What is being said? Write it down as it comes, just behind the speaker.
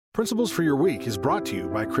Principles for Your Week is brought to you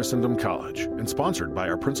by Christendom College and sponsored by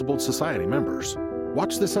our Principled Society members.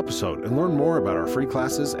 Watch this episode and learn more about our free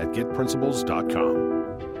classes at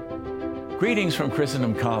getprinciples.com. Greetings from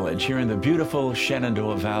Christendom College here in the beautiful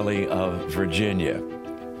Shenandoah Valley of Virginia.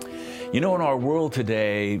 You know, in our world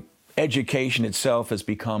today, education itself has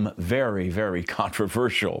become very, very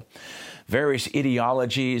controversial. Various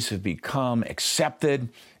ideologies have become accepted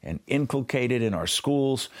and inculcated in our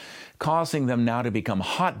schools, causing them now to become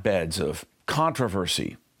hotbeds of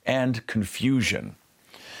controversy and confusion.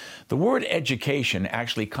 The word education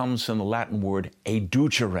actually comes from the Latin word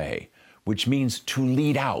educere, which means to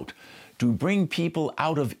lead out, to bring people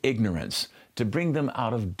out of ignorance, to bring them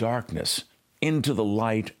out of darkness into the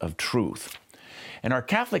light of truth. And our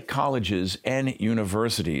Catholic colleges and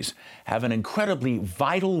universities have an incredibly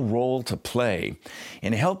vital role to play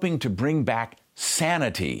in helping to bring back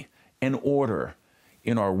sanity and order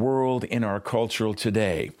in our world, in our culture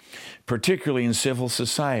today, particularly in civil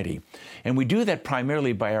society. And we do that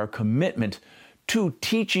primarily by our commitment to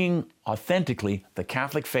teaching authentically the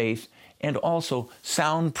Catholic faith and also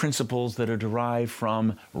sound principles that are derived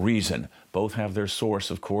from reason. Both have their source,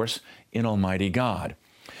 of course, in Almighty God.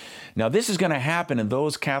 Now, this is going to happen in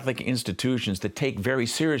those Catholic institutions that take very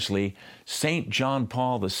seriously St. John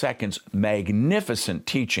Paul II's magnificent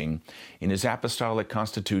teaching in his apostolic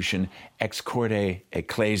constitution, Ex Corde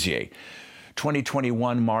Ecclesiae.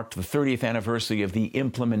 2021 marked the 30th anniversary of the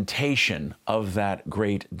implementation of that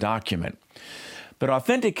great document. But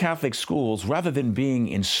authentic Catholic schools, rather than being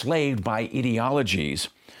enslaved by ideologies,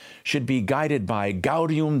 should be guided by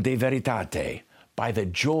Gaudium de Veritate, by the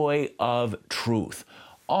joy of truth.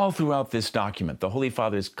 All throughout this document, the Holy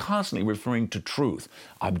Father is constantly referring to truth,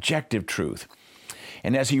 objective truth.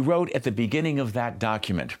 And as he wrote at the beginning of that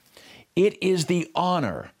document, it is the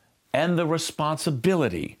honor and the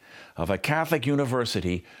responsibility of a Catholic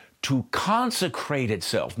university to consecrate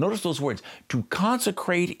itself, notice those words, to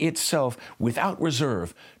consecrate itself without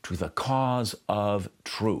reserve to the cause of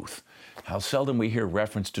truth. How seldom we hear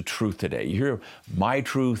reference to truth today. You hear my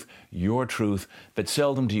truth, your truth, but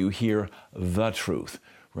seldom do you hear the truth.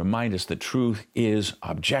 Remind us that truth is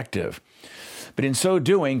objective. But in so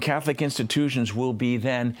doing, Catholic institutions will be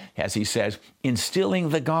then, as he says, instilling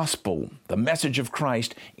the gospel, the message of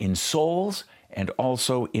Christ, in souls and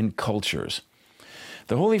also in cultures.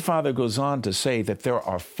 The Holy Father goes on to say that there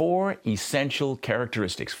are four essential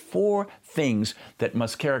characteristics, four things that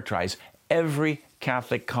must characterize every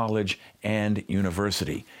Catholic college and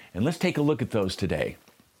university. And let's take a look at those today.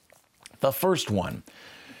 The first one,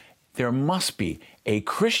 there must be a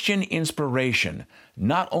Christian inspiration,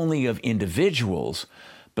 not only of individuals,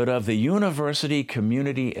 but of the university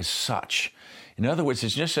community as such. In other words,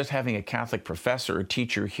 it's just having a Catholic professor or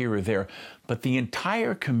teacher here or there, but the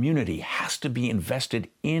entire community has to be invested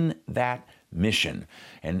in that mission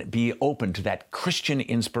and be open to that Christian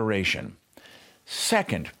inspiration.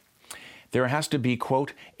 Second, there has to be,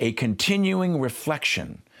 quote, a continuing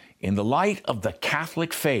reflection in the light of the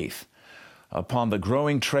Catholic faith upon the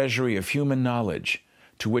growing treasury of human knowledge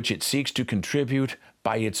to which it seeks to contribute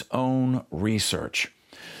by its own research.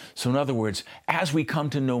 So in other words, as we come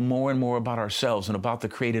to know more and more about ourselves and about the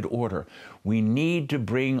created order, we need to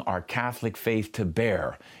bring our Catholic faith to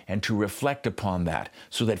bear and to reflect upon that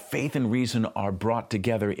so that faith and reason are brought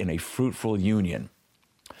together in a fruitful union.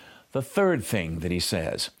 The third thing that he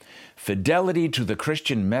says, fidelity to the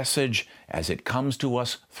Christian message as it comes to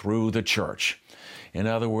us through the Church. In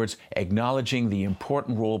other words, acknowledging the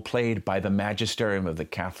important role played by the magisterium of the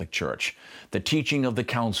Catholic Church, the teaching of the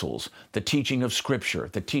councils, the teaching of Scripture,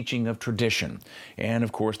 the teaching of tradition, and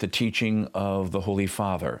of course the teaching of the Holy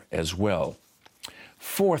Father as well.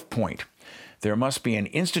 Fourth point, there must be an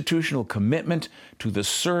institutional commitment to the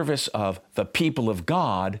service of the people of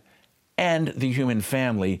God and the human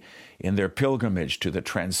family in their pilgrimage to the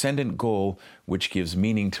transcendent goal which gives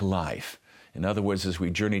meaning to life. In other words, as we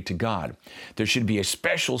journey to God, there should be a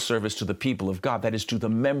special service to the people of God, that is, to the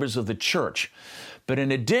members of the church. But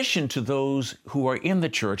in addition to those who are in the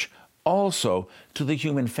church, also to the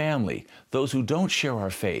human family, those who don't share our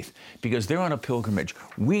faith, because they're on a pilgrimage.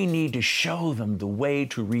 We need to show them the way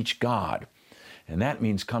to reach God. And that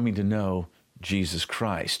means coming to know Jesus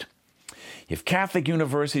Christ. If Catholic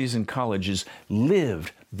universities and colleges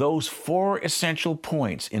lived those four essential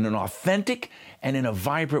points in an authentic and in a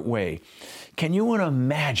vibrant way, can you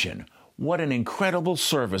imagine what an incredible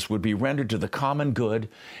service would be rendered to the common good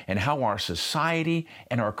and how our society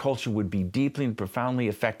and our culture would be deeply and profoundly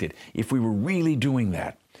affected if we were really doing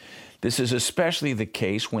that? This is especially the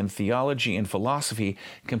case when theology and philosophy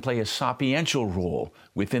can play a sapiential role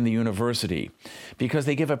within the university, because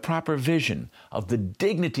they give a proper vision of the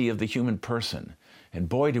dignity of the human person. And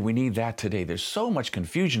boy, do we need that today. There's so much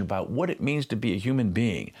confusion about what it means to be a human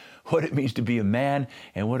being, what it means to be a man,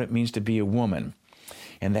 and what it means to be a woman.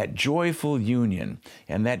 And that joyful union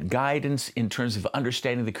and that guidance in terms of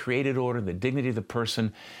understanding the created order, the dignity of the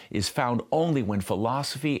person, is found only when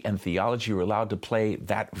philosophy and theology are allowed to play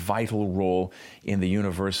that vital role in the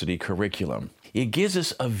university curriculum. It gives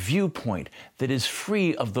us a viewpoint that is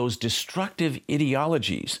free of those destructive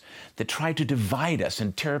ideologies that try to divide us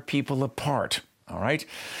and tear people apart. All right?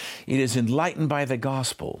 It is enlightened by the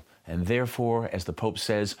gospel, and therefore, as the Pope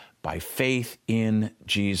says, by faith in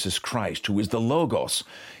Jesus Christ, who is the Logos.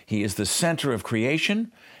 He is the center of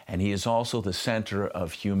creation, and he is also the center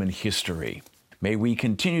of human history. May we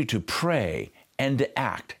continue to pray and to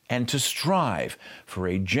act and to strive for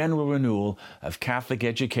a general renewal of Catholic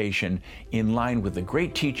education in line with the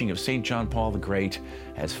great teaching of St. John Paul the Great,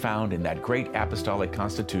 as found in that great apostolic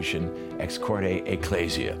constitution, Ex Corde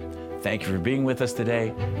Ecclesiae. Thank you for being with us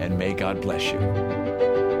today, and may God bless you.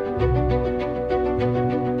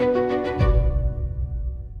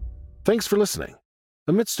 Thanks for listening.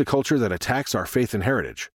 Amidst a culture that attacks our faith and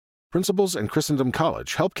heritage, Principles and Christendom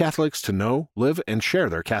College help Catholics to know, live, and share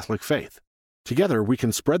their Catholic faith. Together, we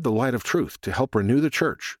can spread the light of truth to help renew the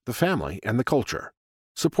Church, the family, and the culture.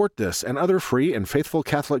 Support this and other free and faithful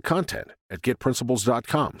Catholic content at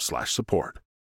getprinciples.com/support.